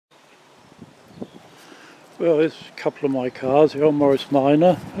Well, there's a couple of my cars, the old Morris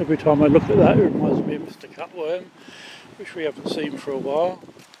Minor. Every time I look at that it reminds me of Mr. Cutworm, which we haven't seen for a while.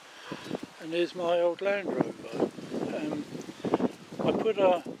 And here's my old Land Rover. I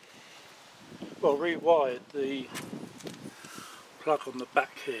rewired the plug on the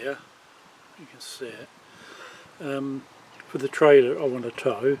back here, you can see it, for the trailer I want to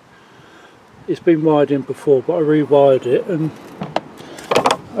tow. It's been wired in before, but I rewired it, and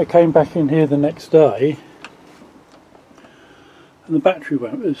I came back in here the next day and the battery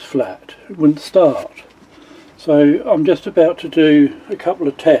was flat, it wouldn't start. So I'm just about to do a couple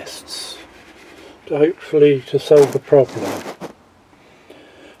of tests to hopefully solve the problem.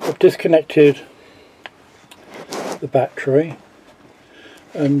 I've disconnected the battery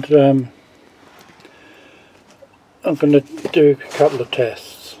and I'm going to do a couple of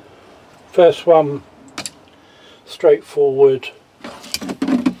tests. First one, straightforward,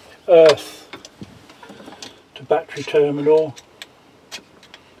 earth to battery terminal,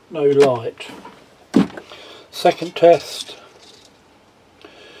 no light. Second test,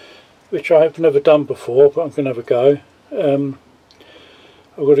 which I've never done before, but I'm going to have a go. I've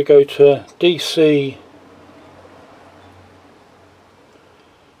got to go to DC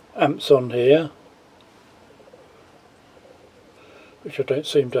amps on here, which I don't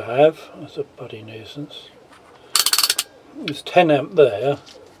seem to have. That's a bloody nuisance. There's 10 amp there.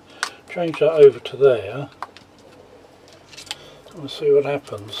 Change that over to there. We'll see what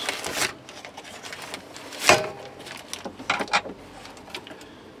happens.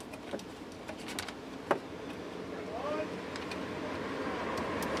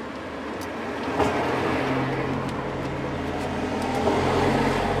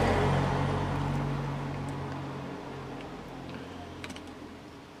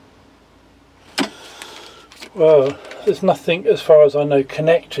 Well, there's nothing as far as I know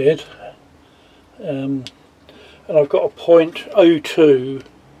connected, and I've got a 0.02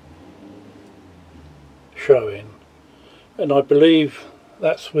 showing, and I believe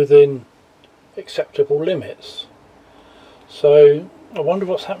that's within acceptable limits. So I wonder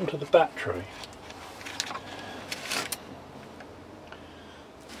what's happened to the battery.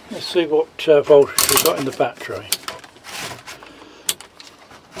 Let's see what voltage we've got in the battery.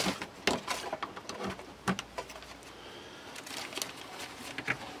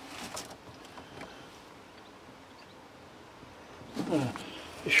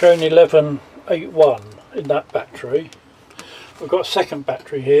 It's showing 1181 in that battery. I've got a second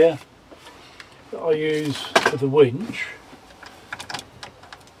battery here that I use for the winch.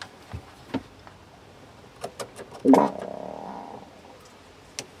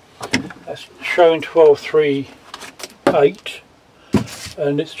 That's showing 1238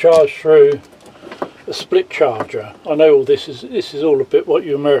 and it's charged through a split charger. I know all this is all a bit what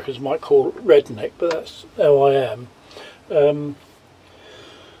you Americans might call redneck, but that's how I am.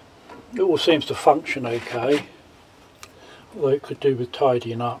 It all seems to function okay, although it could do with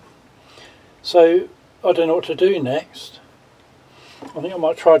tidying up. So I don't know what to do next. I think I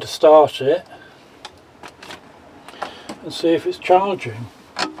might try to start it and see if it's charging.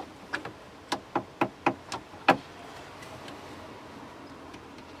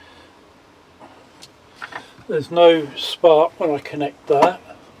 There's no spark when I connect that.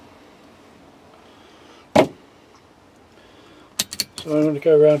 So I'm going to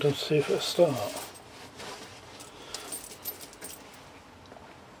go around and see if it'll start.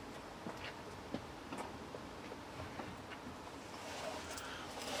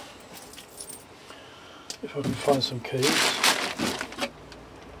 If I can find some keys.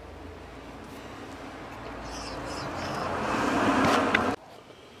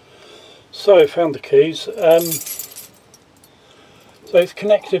 So I found the keys. So it's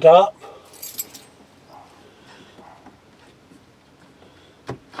connected up.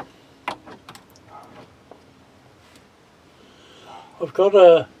 I've got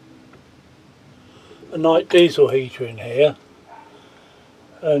a night diesel heater in here,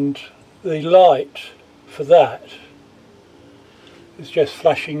 and the light for that is just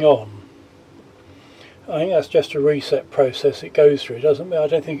flashing on. I think that's just a reset process it goes through. I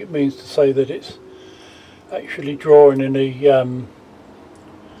don't think it means to say that it's actually drawing any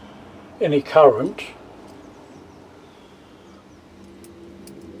current.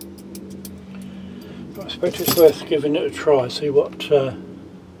 I expect it's worth giving it a try, see what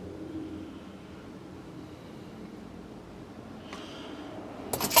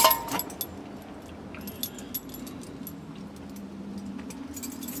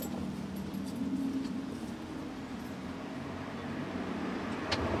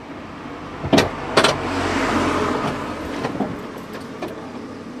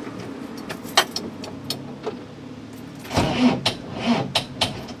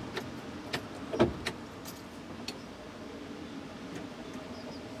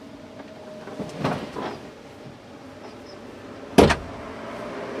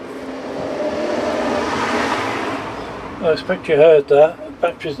I expect you heard that.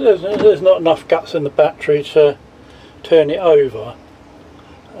 Batteries, there's not enough guts in the battery to turn it over.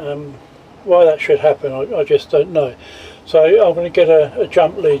 Why that should happen, I just don't know. So I'm going to get a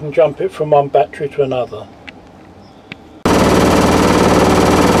jump lead and jump it from one battery to another.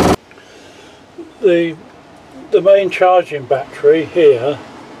 The main charging battery here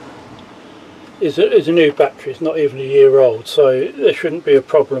is a new battery. It's not even a year old, so there shouldn't be a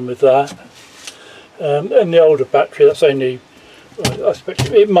problem with that. And the older battery, that's only, I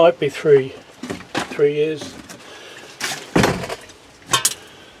expect it might be three years.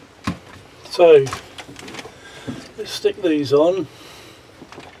 So let's stick these on.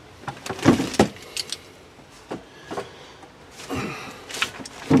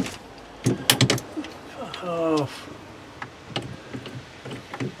 Half.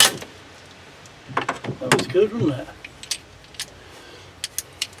 That was good, wasn't it?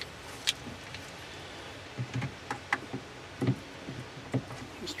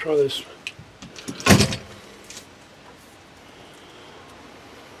 Let's try this.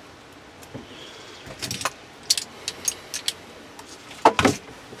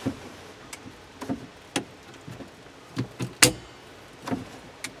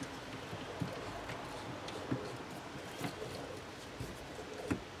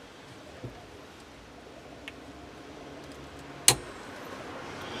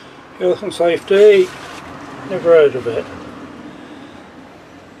 Health and safety, never heard of it.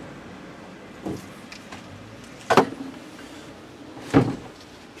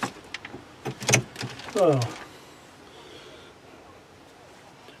 Oh,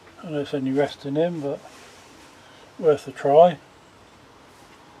 I know it's only resting in, but worth a try.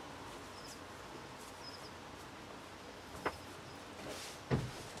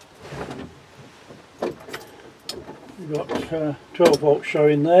 We've got 12 volts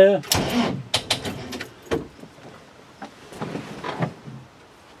showing there.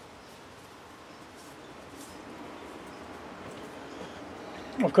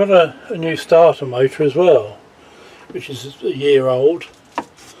 I've got a new starter motor as well, which is a year old.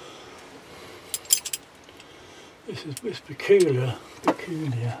 It's peculiar.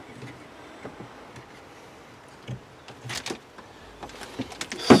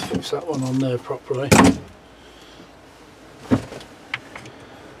 Let's fix that one on there properly.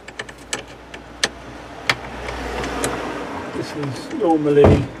 This is normally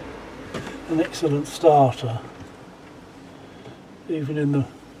an excellent starter, even in the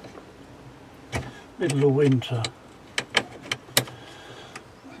middle of winter.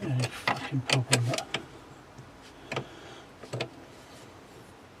 Any fucking problem that.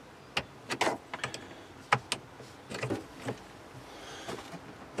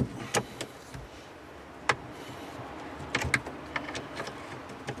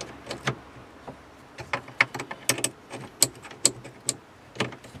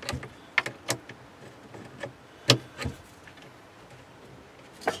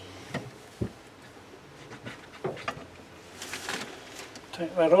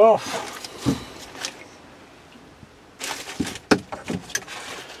 Take that off.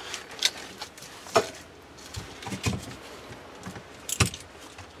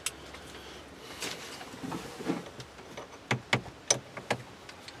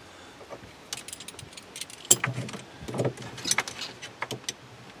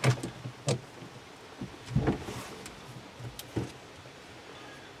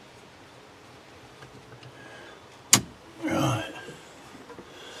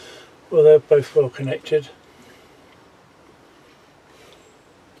 Well, they're both well connected.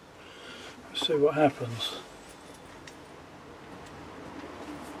 Let's see what happens.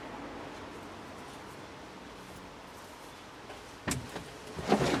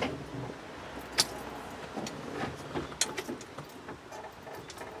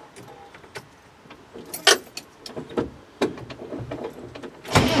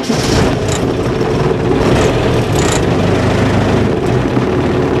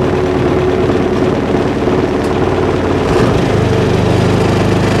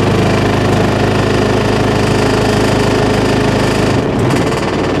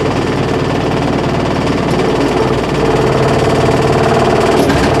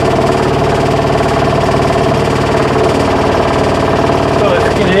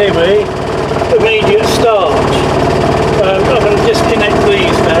 Immediate start. I'm going to disconnect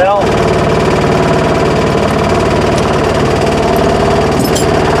these now.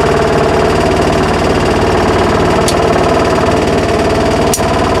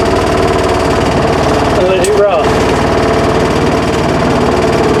 And let it run.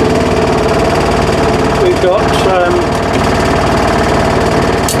 We've got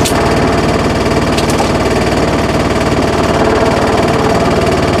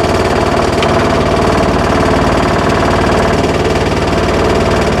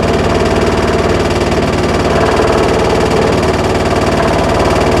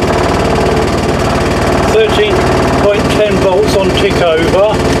 13.10 volts on tick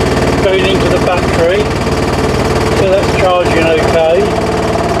over, going into the battery, so that's charging okay.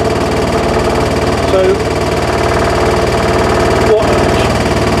 So what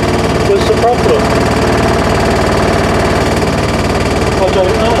was the problem? I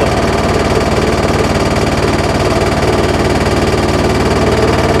don't know.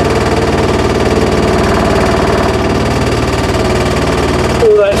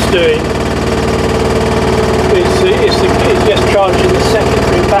 All that's doing is just charging the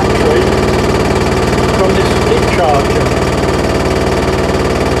secondary battery from this discharger.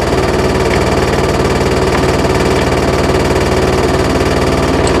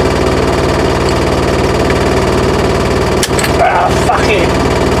 Ah, fuck it!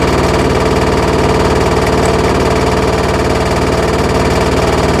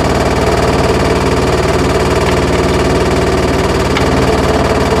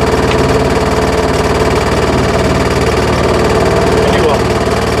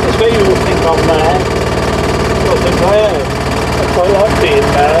 I'm mad. I think I am. I quite like being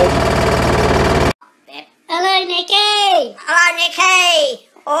mad. Hello, Nicky. Hello, Nicky.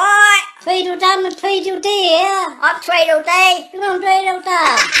 Alright. Tweedledum and Tweedledee here. I'm Tweedledee. Come on, Tweedledum.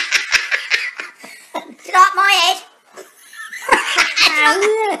 Do you like my head?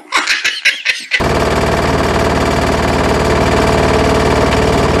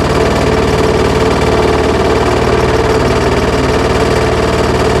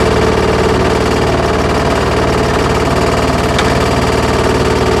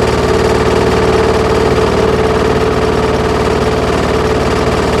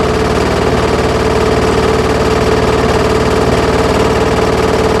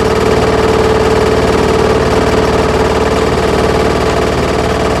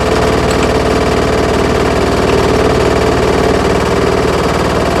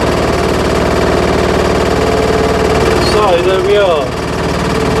 There we are.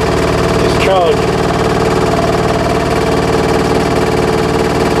 It's charged.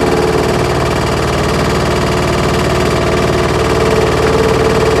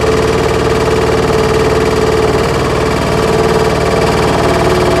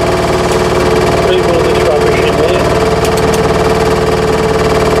 Leave all this rubbish in there.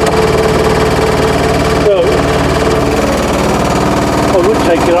 Well, I would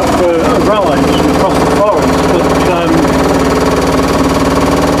take it up for a ride across the forest, but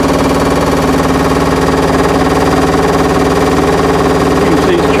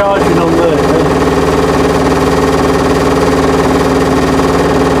charging on there.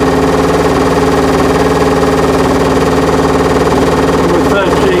 With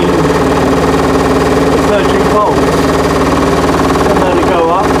 13 volts. And then they go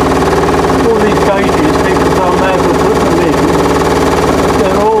up. All these gauges, people don't know how to put them in.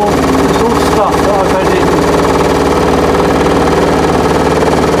 It's all stuff that I've had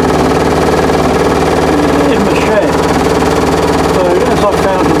in the shed. So as I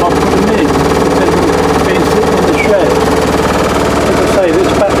found them, I put them in instead of being sitting in the shed. As I say,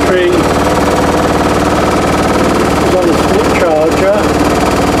 this battery is on a split charger,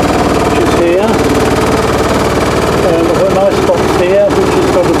 which is here. And I've got a nice box here, which has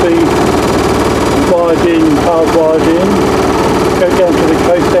got to be wired in, hardwired in. Go down to the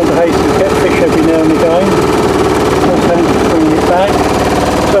coast, down to Hastings, get fish every now and again. Sometimes bring it back.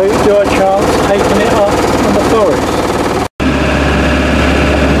 So do I chance taking it up in the forest?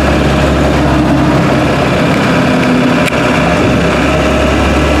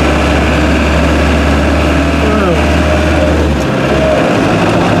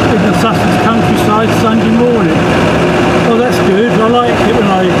 Sunday morning. Oh, that's good. I like it when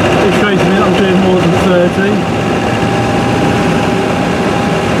it shows me that I'm doing more than 30.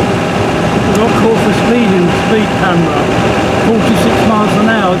 I got caught for speeding, speed camera, 46 miles an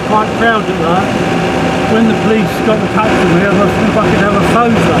hour. I was quite proud of that. When the police got the touch of me, I asked if I could have a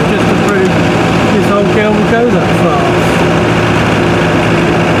photo just to prove this old girl will go that fast.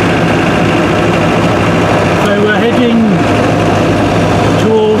 So we're heading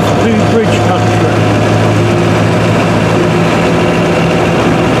towards Two Bridge country.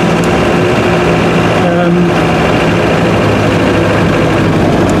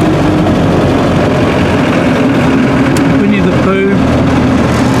 Winnie the Pooh,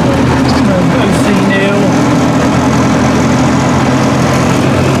 OC Neil,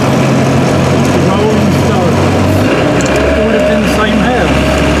 Rolling Stones, all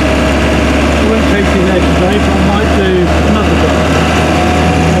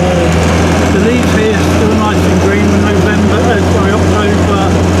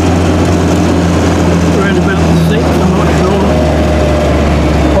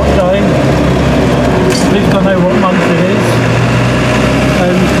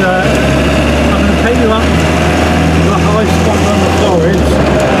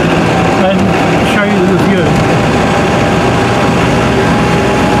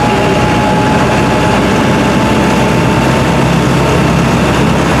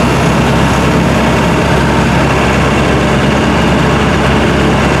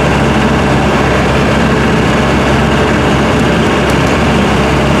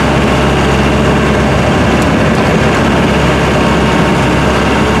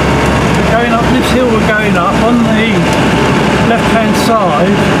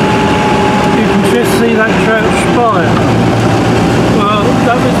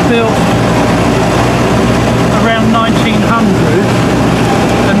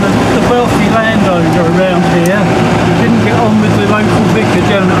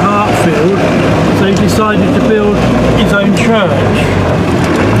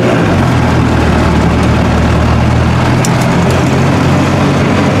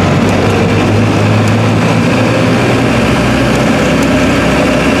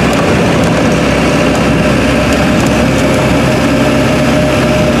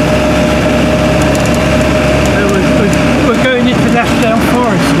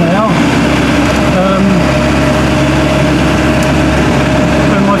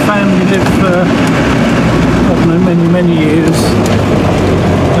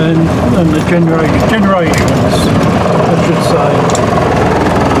generations, I should say.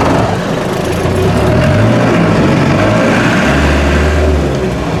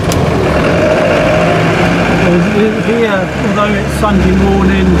 Here, although it's Sunday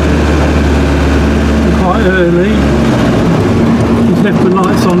morning and quite early, he's left the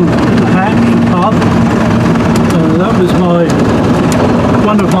lights on the hatch pub. That was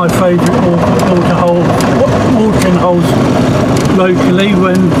one of my favourite watering holes locally,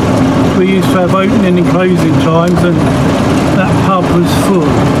 when we used to have opening and closing times, and that pub was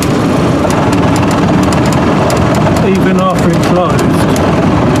full even after it closed.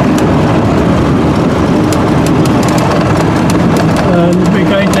 And we're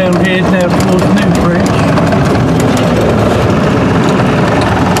going down here now towards Newbridge.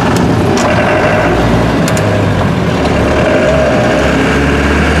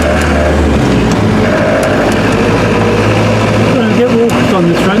 Don't get walkers on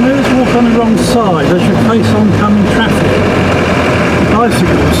this road. Let's walk on the wrong side. I should face oncoming traffic.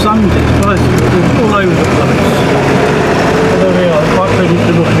 Bicycles, Sundays, bicycles all over the place. But there we are, quite pretty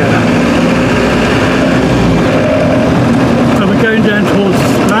to look at. Going down towards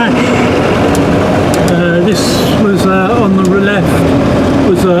Splash. This was on the left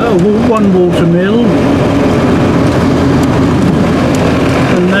was one water mill,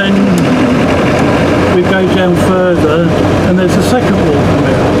 and then we go down further and there's a second water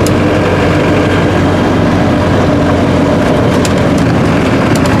mill.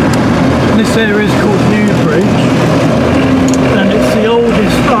 This area is called Newbridge, and it's the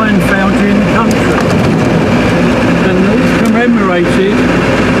oldest iron foundry in the country. And it's commemorated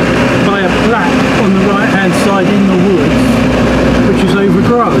by a plaque on the right hand side in the woods, which is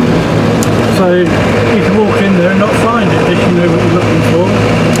overgrown. So you can walk in there and not find it if you know what you're looking for.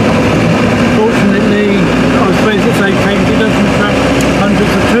 Fortunately, I suppose it's okay because it doesn't attract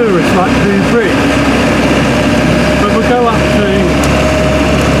hundreds of tourists like Bridge. But we'll go up to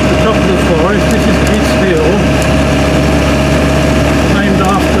the top of the forest. This is Kidd's Hill, named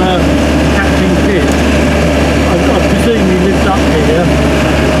after Captain Kidd. I presume he lived up here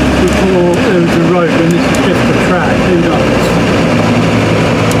before there was a road, and this is just a track, who knows.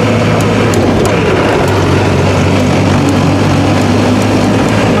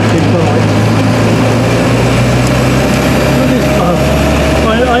 Lucky bike. Look at this bus.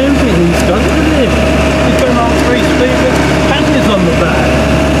 I envy these guys, look at this. He's going up 3 speed with panniers on the back.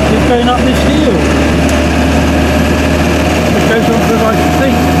 He's going up this hill. It goes on for, I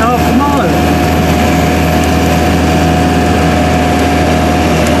think, half a mile.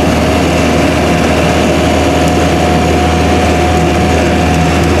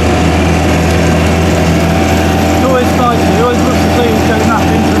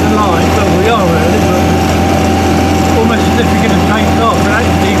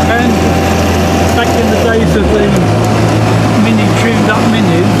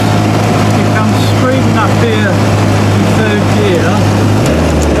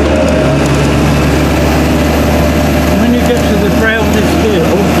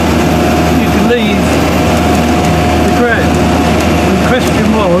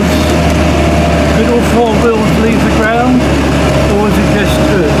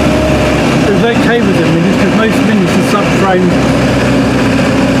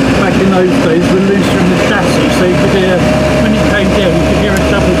 Back in those days were loose from the chassis, so you could hear, when you came down, you could hear a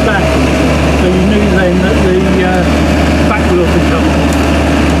double back, so you knew then that the back wheel had come off.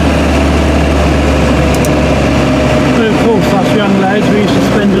 So of course, us young lads, we used to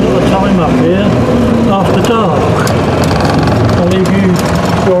spend a lot of time up here after dark. I'll leave you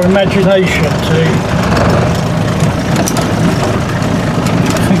your imagination to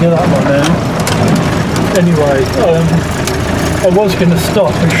figure that one out. Anyway, I was going to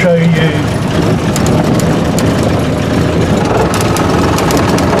stop and show you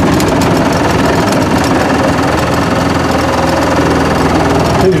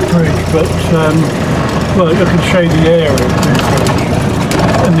the bridge, but well, I can show you the area of the bridge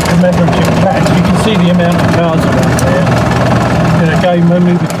and the commemorative plaques. You can see the amount of cars around there. And again, when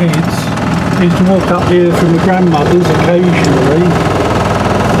we were kids, we used to walk up here from the grandmothers occasionally,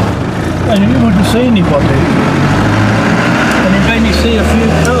 and you wouldn't see anybody. And you'd only see a few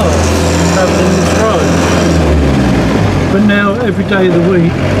cars travelling this road. But now, every day of the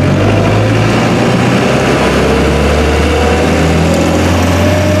week,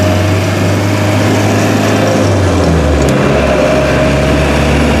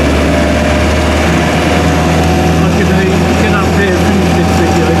 I could get up here and finish this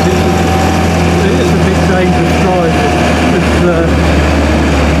video. It's a bit dangerous driving with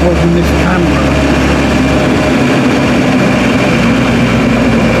holding this camera.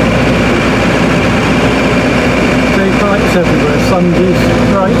 runs is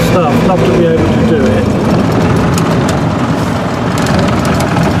great stuff, love to be able to do it.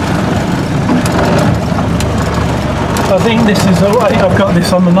 I think this is, I've got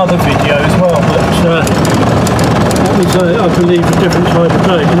this on another video as well, but that was, I believe, a different type of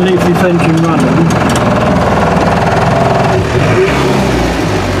day. You can leave this engine running.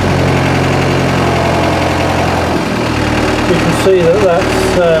 You can see that that's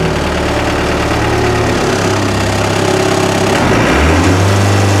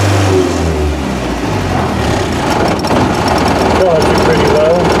charging pretty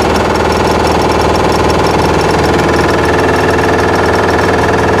well.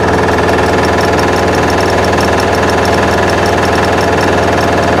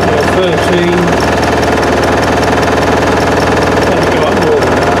 Yeah, 13. Let me go up more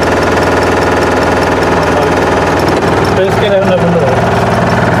than that. Let's get out and have a look.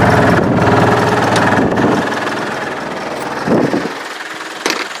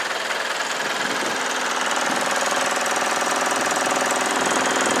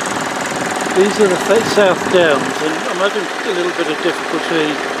 These are the South Downs, and I'm having a little bit of difficulty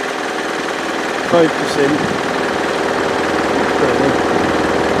focusing.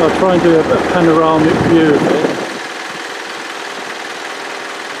 I'll try and do a panoramic view of it.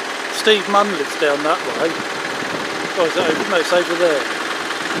 Steve Munn lives down that way. Oh, is that over? No, it's over there.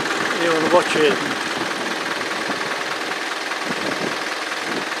 You want to watch it.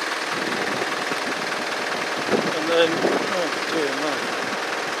 And then, oh dear no.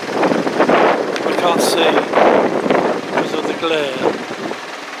 I can't see because of the glare.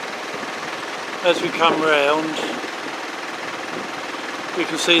 As we come round, we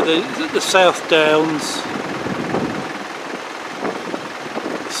can see the South Downs.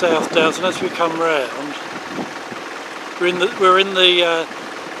 And as we come round, we're in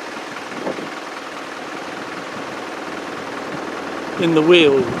the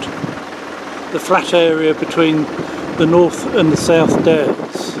Weald, the flat area between the North and the South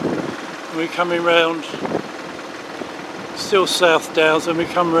Downs. And we're coming round, still South Downs, and we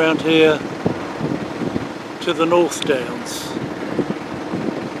come round here to the North Downs.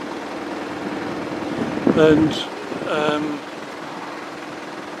 And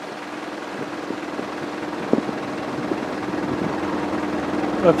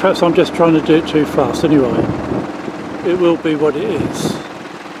perhaps I'm just trying to do it too fast. Anyway, it will be what it is.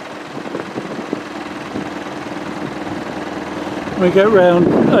 We get round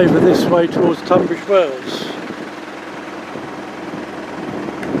over this way towards Tunbridge Wells.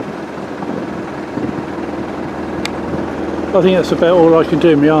 I think that's about all I can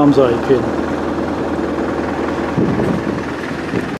do, my arm's aching.